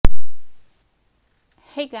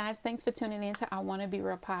Hey guys, thanks for tuning in to I Want to Be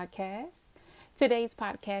Real podcast. Today's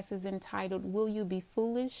podcast is entitled Will You Be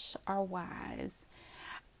Foolish or Wise?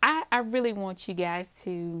 I really want you guys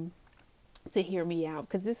to hear me out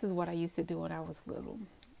because this is what I used to do when I was little.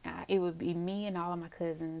 It would be me and all of my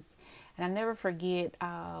cousins. And I never forget,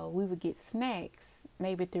 we would get snacks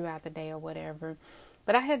maybe throughout the day or whatever.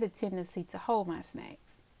 But I had the tendency to hold my snacks.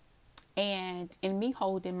 And in me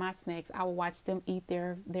holding my snacks, I would watch them eat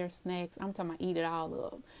their snacks. I'm talking about eat it all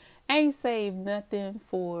up. Ain't save nothing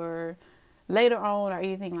for later on or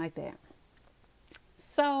anything like that.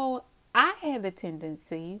 So I had the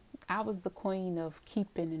tendency, I was the queen of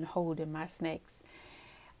keeping and holding my snacks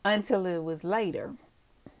until it was later.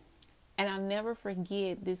 And I'll never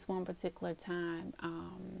forget this one particular time.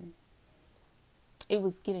 It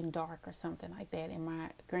was getting dark or something like that, and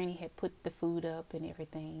my granny had put the food up and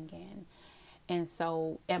everything, and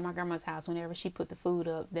so at my grandma's house, whenever she put the food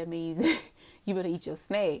up, that means you better eat your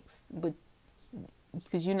snacks, but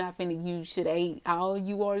because you should eat all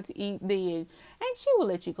you wanted to eat then, and she would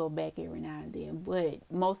let you go back every now and then, but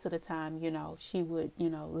most of the time, she would,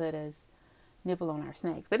 let us nibble on our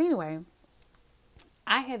snacks. But anyway,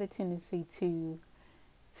 I had a tendency to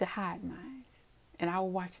hide mine. And I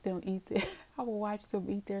would watch them eat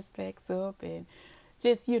their snacks up, and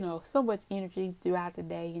just, so much energy throughout the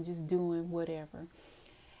day and just doing whatever.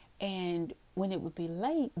 And when it would be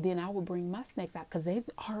late, then I would bring my snacks out because they've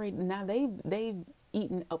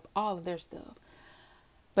eaten up all of their stuff.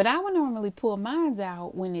 But I would normally pull mine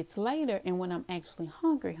out when it's later and when I'm actually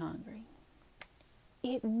hungry.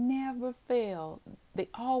 It never failed. They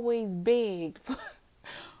always begged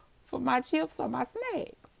for my chips or my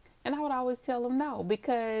snacks. And I would always tell them no,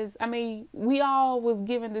 because, we all was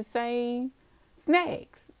given the same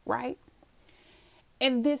snacks, right?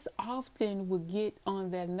 And this often would get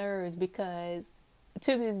on their nerves because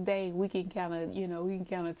to this day, we can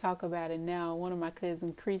kind of talk about it now. One of my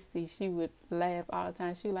cousins, Christy, she would laugh all the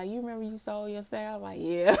time. She was like, "You remember you sold your snack?" I was like,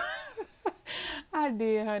 "Yeah, I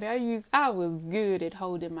did, honey. I was good at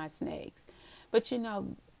holding my snacks." But,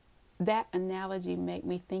 that analogy made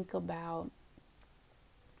me think about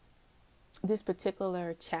this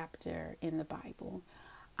particular chapter in the Bible.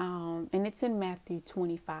 And it's in Matthew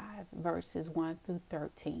 25, verses 1 through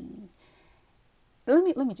 13.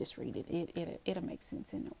 Let me just read it. It'll make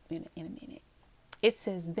sense in a minute. It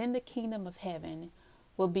says, "Then the kingdom of heaven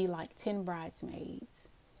will be like 10 bridesmaids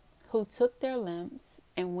who took their lamps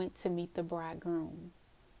and went to meet the bridegroom.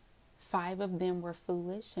 5 of them were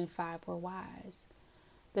foolish and 5 were wise.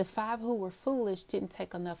 The 5 who were foolish didn't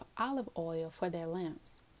take enough olive oil for their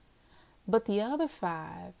lamps. But the other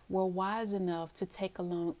 5 were wise enough to take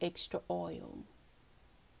along extra oil.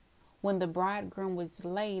 When the bridegroom was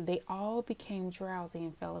delayed, they all became drowsy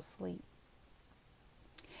and fell asleep.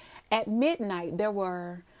 At midnight, there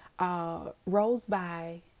rose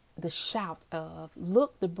by the shout of,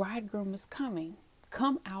 'Look, the bridegroom is coming.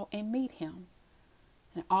 Come out and meet him.'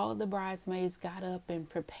 And all the bridesmaids got up and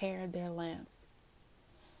prepared their lamps.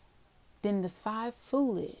 Then the 5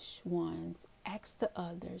 foolish ones asked the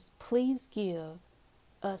others, 'Please give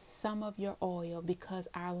us some of your oil because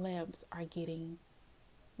our lamps are getting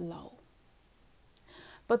low.'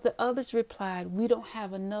 But the others replied, 'We don't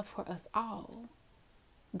have enough for us all.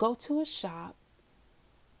 Go to a shop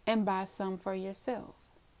and buy some for yourself.'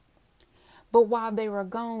 But while they were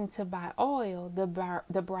going to buy oil, the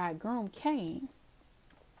bridegroom came.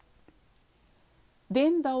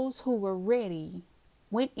 Then those who were ready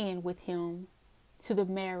went in with him to the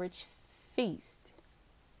marriage feast,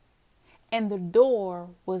 and the door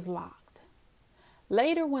was locked.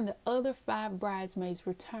 Later, when the other 5 bridesmaids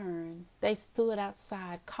returned, they stood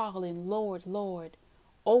outside calling, 'Lord, Lord,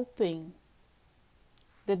 open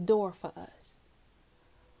the door for us.'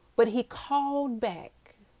 But he called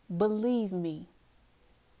back, 'Believe me,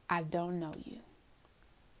 I don't know you.'"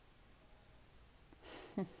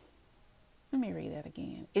 Let me read that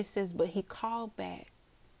again. It says, "But he called back,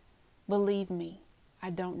 'Believe me, I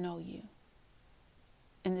don't know you.'"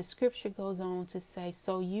 And the scripture goes on to say,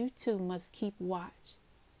 "So you too must keep watch,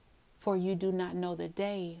 for you do not know the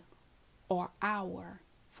day or hour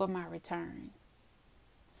for my return."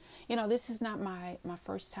 This is not my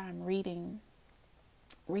first time reading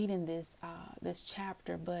this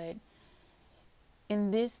chapter, but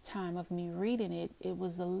in this time of me reading it, it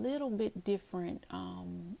was a little bit different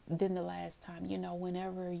than the last time.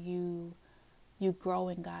 Whenever you grow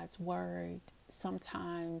in God's word,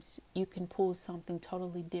 sometimes you can pull something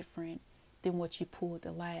totally different than what you pulled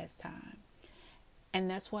the last time. And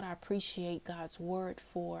that's what I appreciate God's word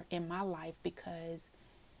for in my life, because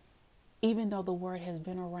even though the word has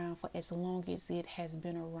been around for as long as it has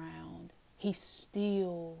been around, he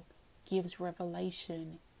still gives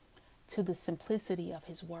revelation to the simplicity of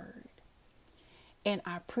his word. And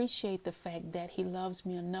I appreciate the fact that he loves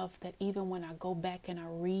me enough that even when I go back and I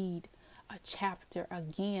read a chapter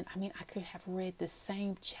again, I mean, I could have read the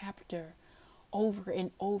same chapter over and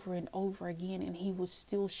over and over again, and he would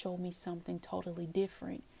still show me something totally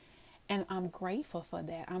different. And I'm grateful for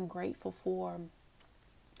that. I'm grateful for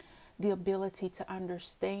the ability to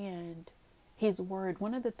understand his word.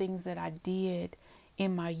 One of the things that I did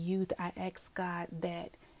in my youth, I asked God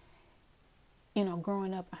that,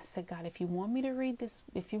 growing up, I said, God, if you want me to read this,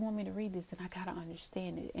 then I got to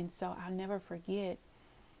understand it. And so I'll never forget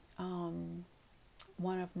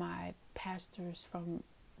one of my pastors from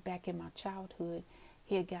back in my childhood.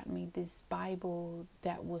 He had got me this Bible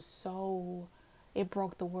that was it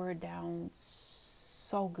broke the word down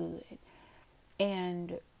so good.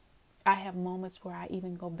 And I have moments where I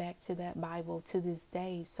even go back to that Bible to this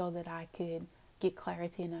day so that I could get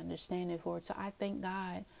clarity and understanding for it. So I thank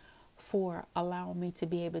God for allowing me to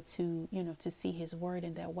be able to, to see his word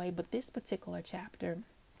in that way. But this particular chapter,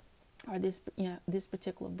 or this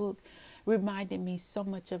particular book, reminded me so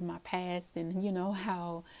much of my past, and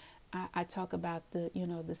how I talk about the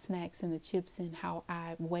snacks and the chips and how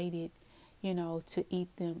I waited to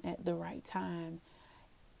eat them at the right time.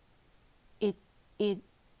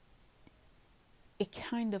 It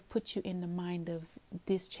kind of puts you in the mind of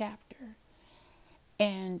this chapter.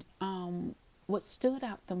 And what stood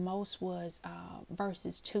out the most was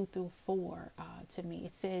verses 2-4 to me.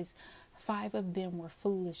 It says, 5 of them were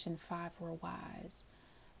foolish and 5 were wise.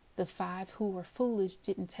 The 5 who were foolish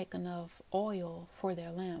didn't take enough oil for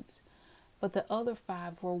their lamps, but the other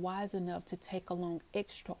 5 were wise enough to take along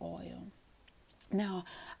extra oil. Now,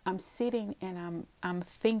 I'm sitting and I'm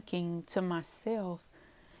thinking to myself,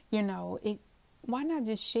 why not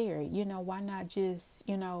just share it? Why not just,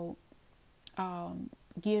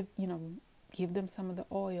 give them some of the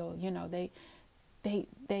oil?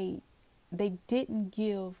 They didn't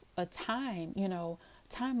give a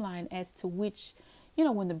timeline as to which,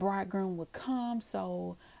 when the bridegroom would come.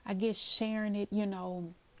 So I guess sharing it,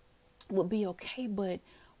 would be okay. But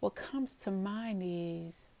what comes to mind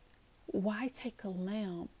is, why take a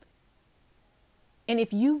lamp? And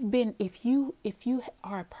if you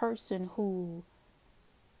are a person who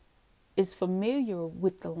is familiar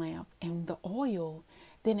with the lamp and the oil,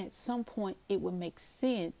 then at some point it would make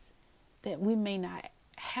sense that we may not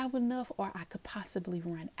have enough, or I could possibly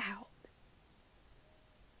run out.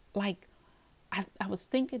 Like, I was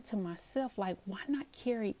thinking to myself, like, why not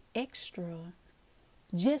carry extra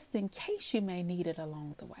just in case you may need it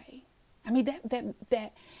along the way? I mean,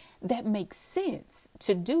 that makes sense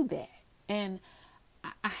to do that. And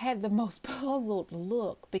I had the most puzzled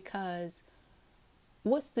look, because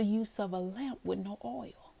what's the use of a lamp with no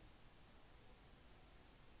oil?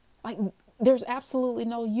 Like, there's absolutely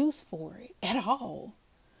no use for it at all.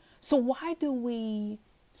 So why do we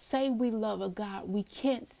say we love a God we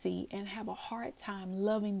can't see and have a hard time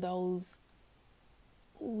loving those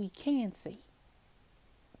who we can see?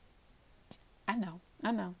 I know.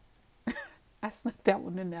 I snuck that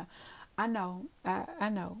one in there. I know,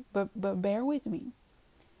 but bear with me.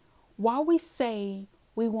 While we say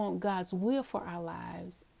we want God's will for our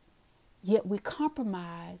lives, yet we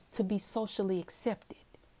compromise to be socially accepted.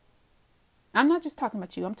 I'm not just talking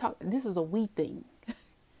about you. This is a we thing.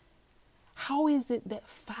 How is it that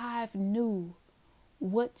 5 knew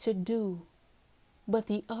what to do, but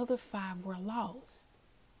the other 5 were lost?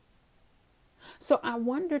 So I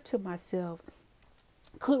wonder to myself,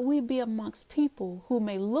 could we be amongst people who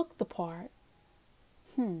may look the part,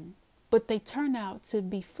 but they turn out to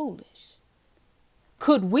be foolish?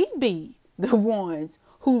 Could we be the ones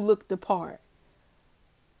who look the part,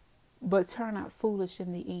 but turn out foolish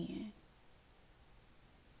in the end?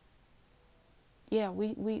 Yeah,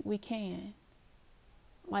 we can.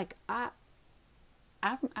 Like,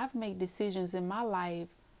 I've made decisions in my life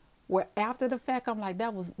where after the fact I'm like,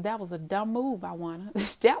 that was a dumb move,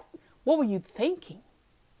 what were you thinking?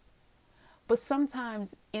 But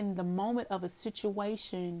sometimes in the moment of a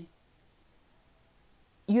situation,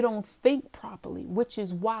 you don't think properly, which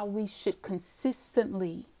is why we should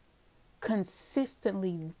consistently,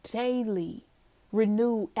 daily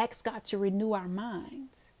ask God to renew our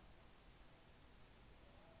minds.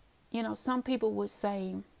 Some people would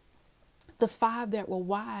say the 5 that were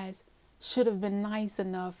wise should have been nice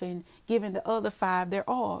enough and given the other 5 their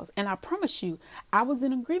alls. And I promise you, I was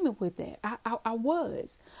in agreement with that. I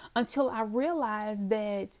was, until I realized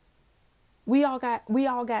that we all got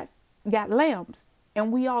lamps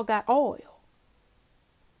and we all got oil.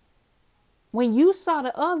 When you saw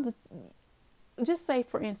the other, just say,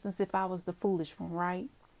 for instance, if I was the foolish one, right?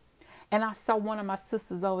 And I saw one of my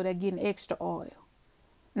sisters over there getting extra oil.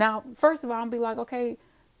 Now, first of all, I'll be like, okay,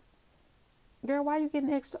 girl, why are you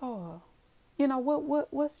getting extra oil? You know,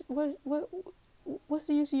 what's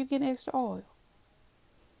the use of you getting extra oil?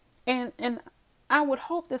 And I would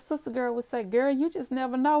hope that sister girl would say, girl, you just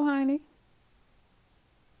never know, honey.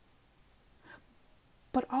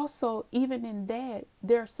 But also, even in that,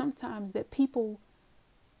 there are sometimes that people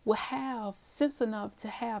will have sense enough to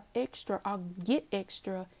have extra or get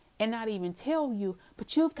extra and not even tell you.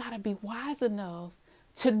 But you've got to be wise enough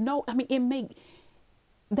to know. I mean,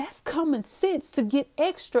 that's common sense to get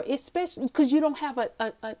extra, especially because you don't have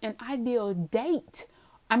an ideal date.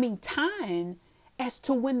 I mean, time as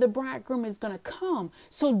to when the bridegroom is going to come.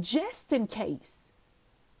 So just in case,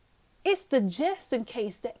 it's the just in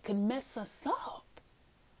case that can mess us up.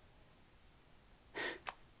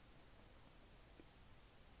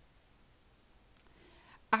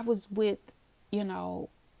 I was with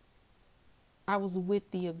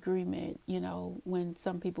the agreement, when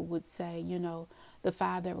some people would say, the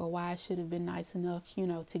 5 that were wise should have been nice enough,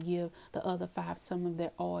 to give the other 5 some of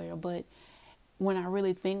their oil. But when I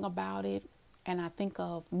really think about it, and I think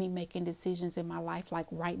of me making decisions in my life, like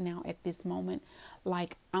right now at this moment,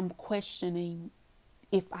 like I'm questioning,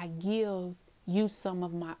 if I give you some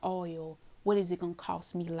of my oil, what is it going to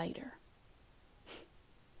cost me later?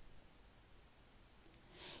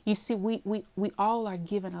 You see, we all are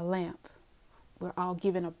given a lamp. We're all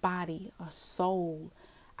given a body, a soul,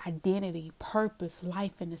 identity, purpose,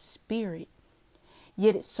 life, and a spirit.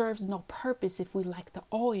 Yet it serves no purpose if we lack the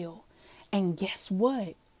oil. And guess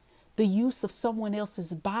what? The use of someone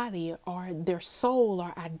else's body or their soul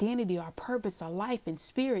or identity or purpose or life and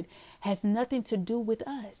spirit has nothing to do with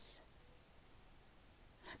us.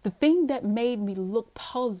 The thing that made me look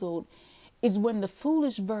puzzled is when the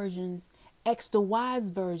foolish virgins asked the wise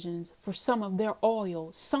virgins for some of their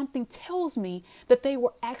oil. Something tells me that they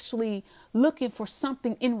were actually looking for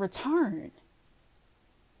something in return.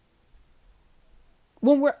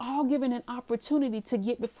 When we're all given an opportunity to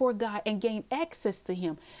get before God and gain access to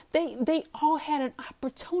Him, they all had an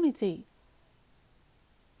opportunity.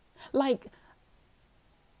 Like,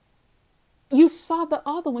 you saw the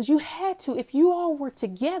other ones. You had to, if you all were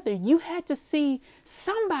together, you had to see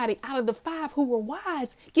somebody out of the 5 who were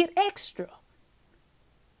wise get extra.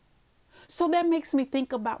 So that makes me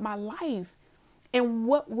think about my life and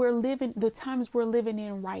what we're living, the times we're living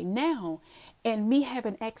in right now, and me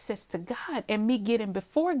having access to God and me getting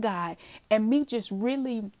before God and me just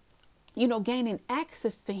really, gaining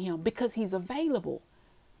access to Him because He's available.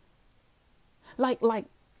 Like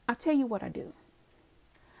I tell you what I do.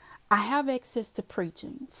 I have access to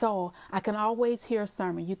preaching, so I can always hear a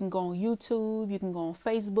sermon. You can go on YouTube, you can go on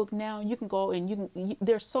Facebook now, you can go and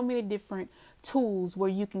there's so many different tools where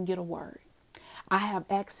you can get a word. I have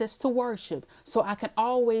access to worship, so I can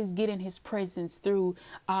always get in His presence through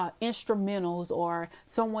instrumentals or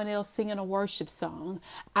someone else singing a worship song.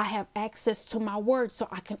 I have access to my word, so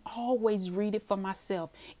I can always read it for myself.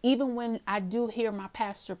 Even when I do hear my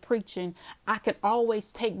pastor preaching, I can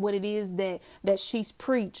always take what it is that she's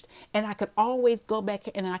preached, and I could always go back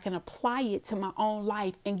and I can apply it to my own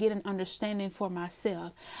life and get an understanding for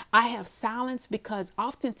myself. I have silence because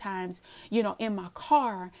oftentimes, in my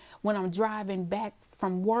car, when I'm driving back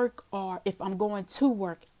from work or if I'm going to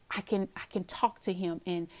work, I can talk to Him,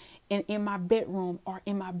 and in my bedroom or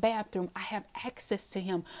in my bathroom, I have access to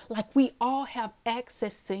Him. Like we all have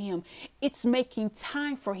access to Him. It's making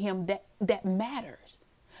time for Him that matters.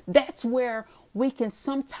 That's where we can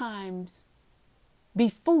sometimes be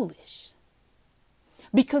foolish,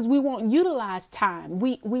 because we won't utilize time.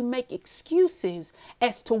 We make excuses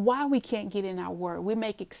as to why we can't get in our word. We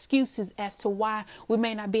make excuses as to why we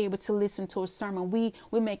may not be able to listen to a sermon. We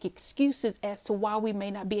make excuses as to why we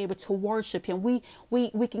may not be able to worship Him.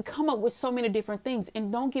 We can come up with so many different things.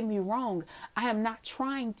 And don't get me wrong, I am not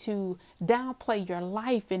trying to downplay your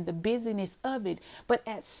life and the busyness of it. But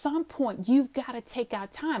at some point, you've got to take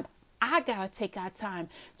out time. I got to take out time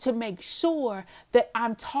to make sure that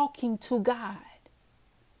I'm talking to God.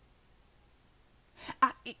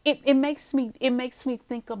 It makes me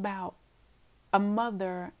think about a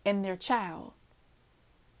mother and their child.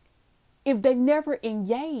 If they never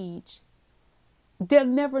engage, they'll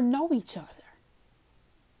never know each other.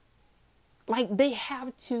 Like they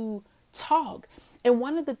have to talk. And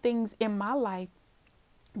one of the things in my life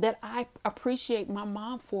that I appreciate my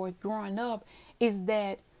mom for growing up is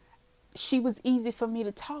that she was easy for me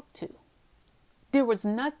to talk to. There was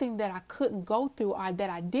nothing that I couldn't go through or that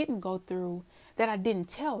I didn't go through that I didn't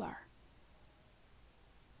tell her.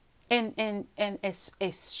 And as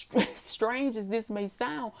strange as this may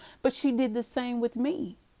sound, but she did the same with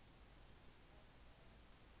me.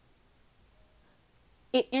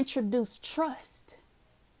 It introduced trust.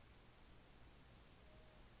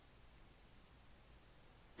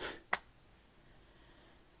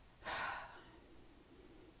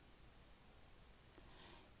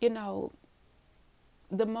 You know,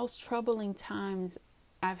 the most troubling times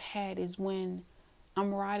I've had is when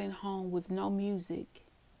I'm riding home with no music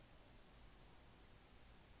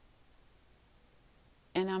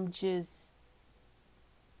and I'm just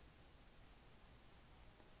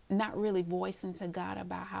not really voicing to God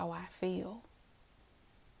about how I feel.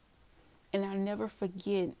 And I'll never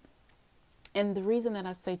forget, and the reason that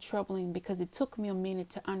I say troubling, because it took me a minute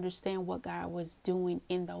to understand what God was doing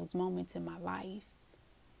in those moments in my life.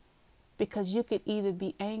 Because you could either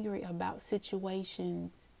be angry about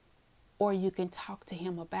situations or you can talk to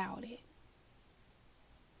him about it.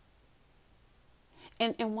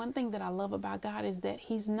 And one thing that I love about God is that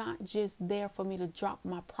he's not just there for me to drop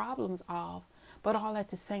my problems off, but all at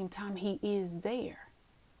the same time, he is there.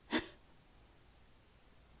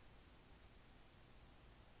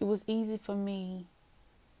 It was easy for me.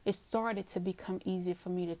 It started to become easy for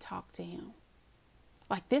me to talk to him.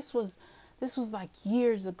 Like this was like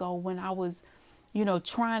years ago when I was,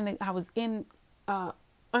 I was in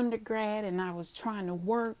undergrad and I was trying to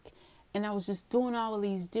work and I was just doing all of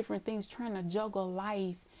these different things, trying to juggle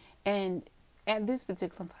life. And at this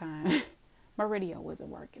particular time, my radio wasn't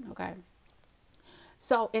working. Okay.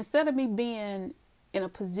 So instead of me being in a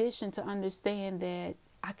position to understand that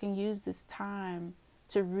I can use this time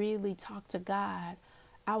to really talk to God,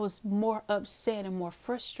 I was more upset and more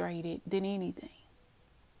frustrated than anything.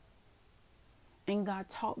 And God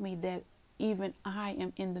taught me that even I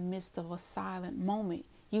am in the midst of a silent moment.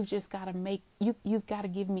 You just got to you've got to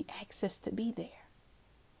give me access to be there.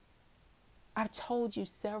 I've told you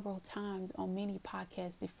several times on many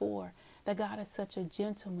podcasts before that God is such a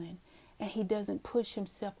gentleman and he doesn't push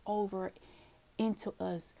himself over into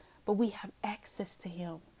us, but we have access to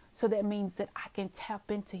him. So that means that I can tap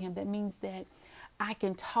into him. That means that I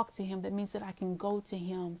can talk to him. That means that I can go to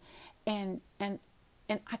him and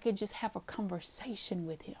I could just have a conversation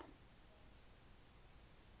with him.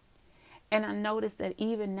 And I noticed that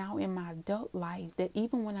even now in my adult life, that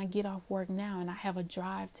even when I get off work now and I have a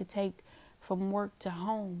drive to take from work to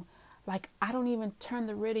home, like I don't even turn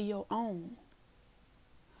the radio on.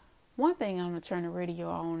 One thing I'm going to turn the radio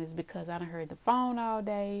on is because I done heard the phone all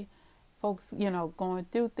day. Folks, going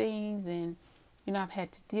through things and, I've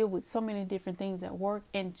had to deal with so many different things at work,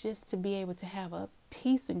 and just to be able to have a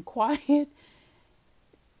peace and quiet,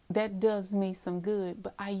 that does me some good.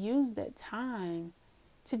 But I use that time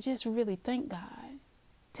to just really thank God.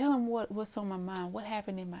 Tell him what's on my mind, what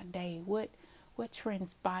happened in my day, what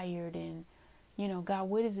transpired, and, God,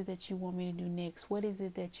 what is it that you want me to do next? What is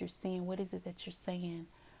it that you're seeing? What is it that you're saying?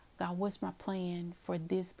 God, what's my plan for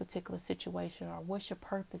this particular situation? Or what's your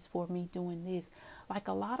purpose for me doing this? Like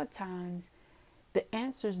a lot of times, the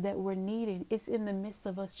answers that we're needing is in the midst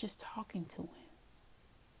of us just talking to him.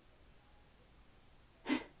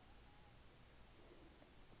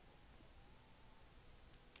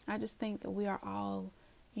 I just think that we are all,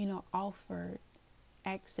 offered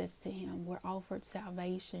access to him. We're offered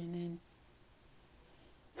salvation.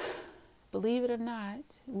 And believe it or not,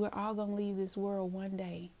 we're all going to leave this world one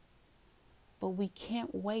day. But we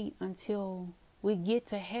can't wait until we get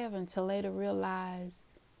to heaven to later realize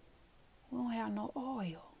we don't have no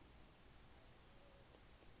oil.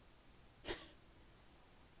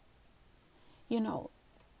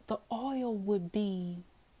 The oil would be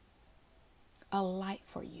a light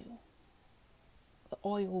for you. The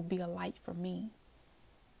oil will be a light for me.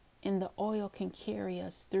 And the oil can carry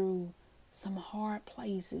us through some hard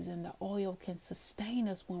places, and the oil can sustain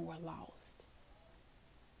us when we're lost.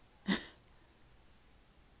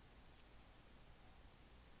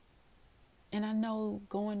 And I know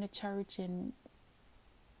going to church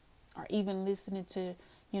or even listening to,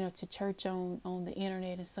 to church on the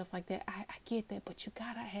internet and stuff like that, I get that, but you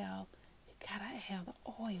gotta have the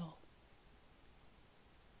oil.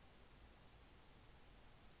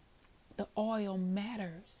 The oil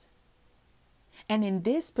matters. And in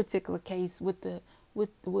this particular case with the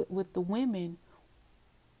women,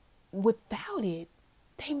 without it,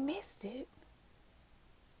 they missed it.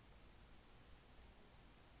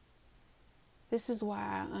 This is why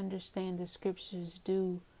I understand the scriptures,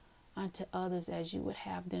 do unto others as you would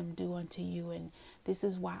have them do unto you. And this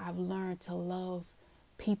is why I've learned to love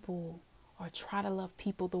people, or try to love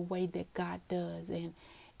people the way that God does.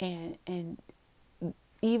 And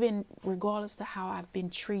even regardless of how I've been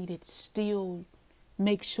treated, still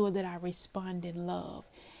make sure that I respond in love.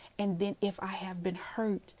 And then if I have been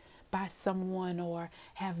hurt by someone or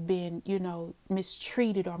have been,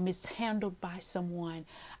 mistreated or mishandled by someone,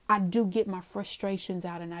 I do get my frustrations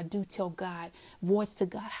out and I do tell God, voice to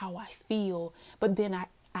God how I feel. But then I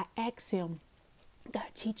ask him, God,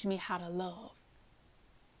 teach me how to love.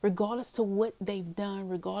 Regardless to what they've done,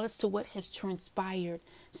 regardless to what has transpired,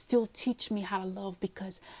 still teach me how to love,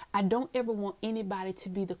 because I don't ever want anybody to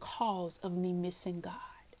be the cause of me missing God.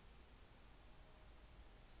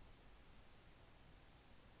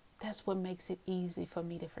 That's what makes it easy for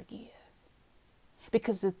me to forgive.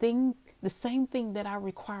 Because the same thing that I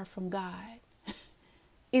require from God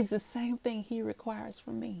is the same thing he requires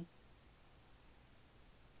from me.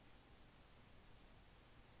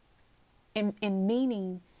 And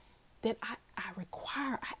meaning that I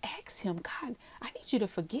ask him, God, I need you to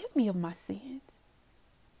forgive me of my sins.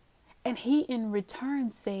 And he in return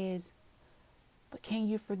says, but can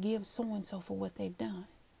you forgive so-and-so for what they've done?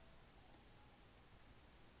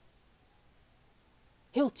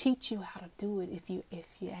 He'll teach you how to do it if you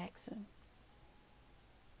ask him.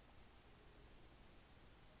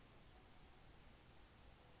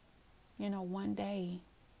 One day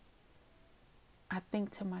I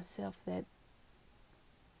think to myself that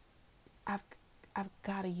I've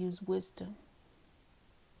got to use wisdom.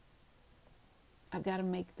 I've got to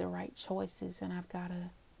make the right choices, and I've got to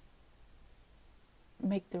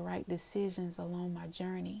make the right decisions along my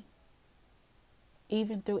journey,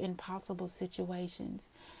 even through impossible situations.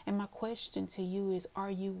 And my question to you is,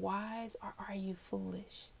 are you wise or are you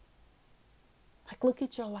foolish? Like, look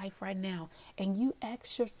at your life right now and you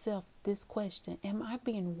ask yourself this question: am I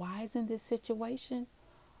being wise in this situation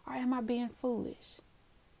or am I being foolish?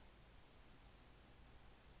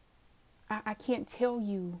 I can't tell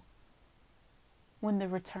you when the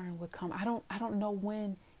return would come. I don't know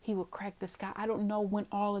when he will crack the sky. I don't know when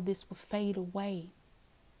all of this will fade away.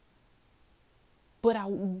 But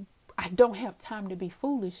I don't have time to be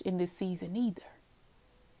foolish in this season either.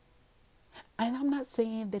 And I'm not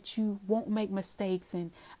saying that you won't make mistakes,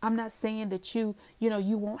 and I'm not saying that you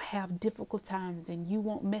won't have difficult times and you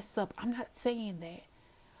won't mess up. I'm not saying that.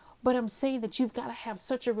 But I'm saying that you've got to have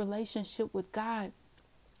such a relationship with God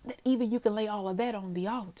that even you can lay all of that on the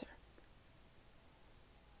altar.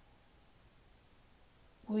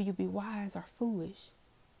 Will you be wise or foolish?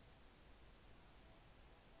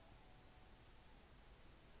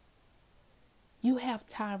 You have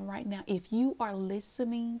time right now. If you are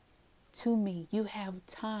listening to me, you have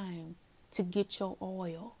time to get your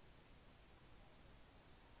oil.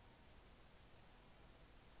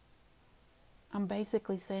 I'm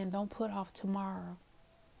basically saying don't put off tomorrow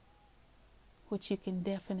what you can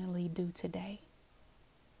definitely do today.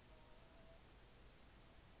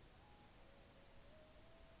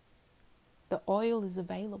 The oil is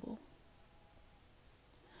available.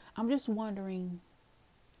 I'm just wondering,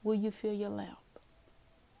 will you fill your lamp?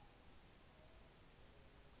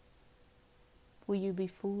 Will you be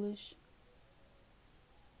foolish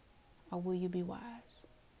or will you be wise?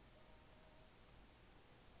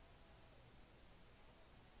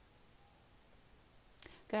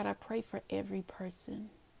 God, I pray for every person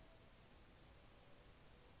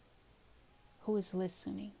who is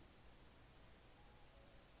listening.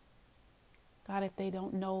 God, if they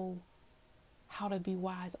don't know how to be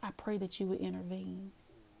wise, I pray that you would intervene.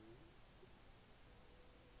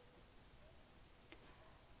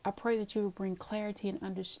 I pray that you would bring clarity and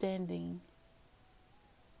understanding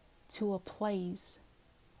to a place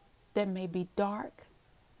that may be dark,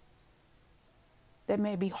 that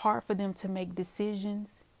may be hard for them to make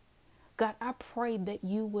decisions. God, I pray that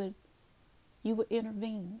you would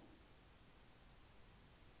intervene.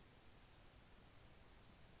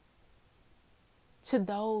 To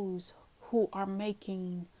those who are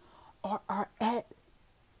making or are at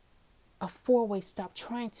a four-way stop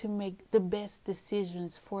trying to make the best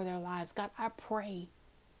decisions for their lives, God, I pray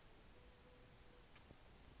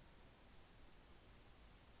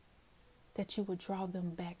that you would draw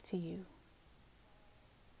them back to you.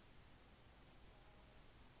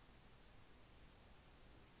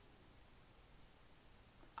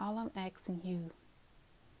 All I'm asking you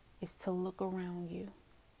is to look around you.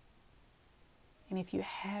 And if you're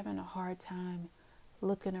having a hard time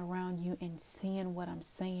looking around you and seeing what I'm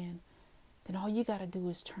saying, then all you got to do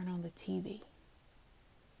is turn on the TV.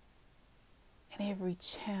 And every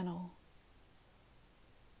channel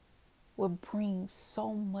will bring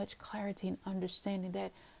so much clarity and understanding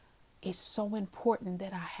that it's so important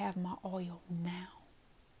that I have my oil now.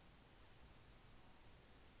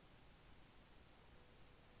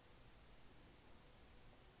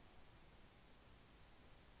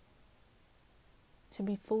 To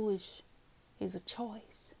be foolish is a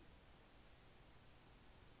choice.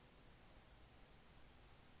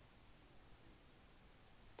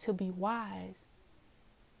 To be wise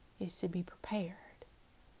is to be prepared.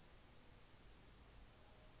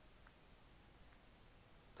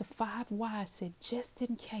 The 5 wise said, just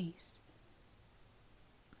in case,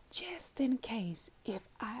 if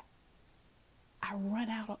I run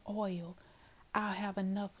out of oil, I'll have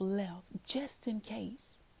enough left, just in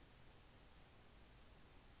case.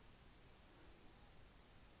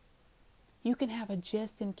 You can have a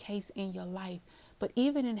just in case in your life, but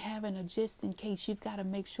even in having a just in case, you've got to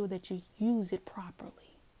make sure that you use it properly.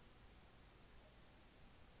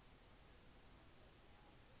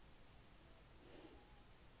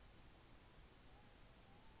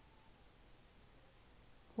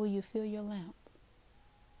 Will you fill your lamp?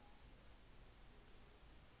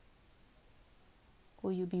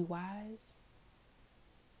 Will you be wise?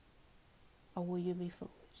 Or will you be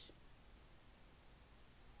foolish?